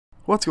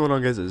What's going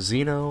on, guys? It's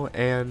Zeno,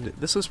 and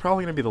this is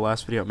probably going to be the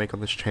last video I make on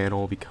this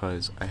channel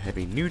because I have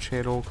a new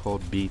channel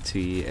called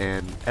BT,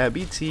 and at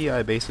BT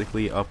I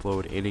basically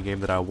upload any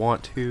game that I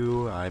want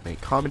to. I make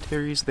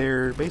commentaries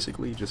there,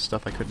 basically just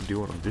stuff I couldn't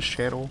do on this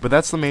channel. But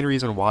that's the main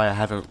reason why I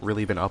haven't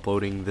really been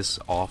uploading this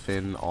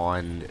often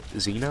on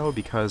Zeno,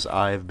 because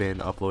I've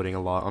been uploading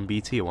a lot on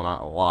BT. Well,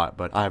 not a lot,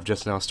 but I've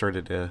just now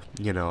started to,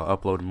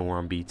 upload more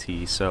on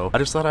BT. So I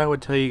just thought I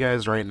would tell you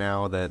guys right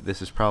now that this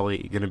is probably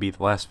going to be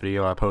the last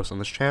video I post on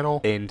this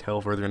channel until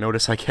further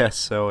notice, I guess.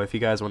 So if you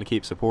guys want to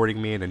keep supporting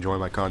me and enjoy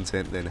my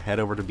content, then head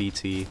over to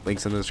BT,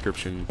 links in the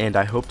description, and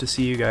I hope to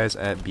see you guys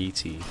at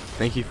BT.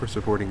 Thank you for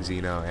supporting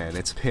Zeno, and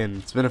it's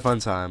been a fun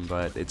time,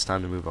 but it's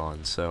time to move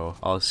on, so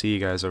I'll see you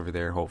guys over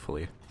there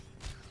hopefully.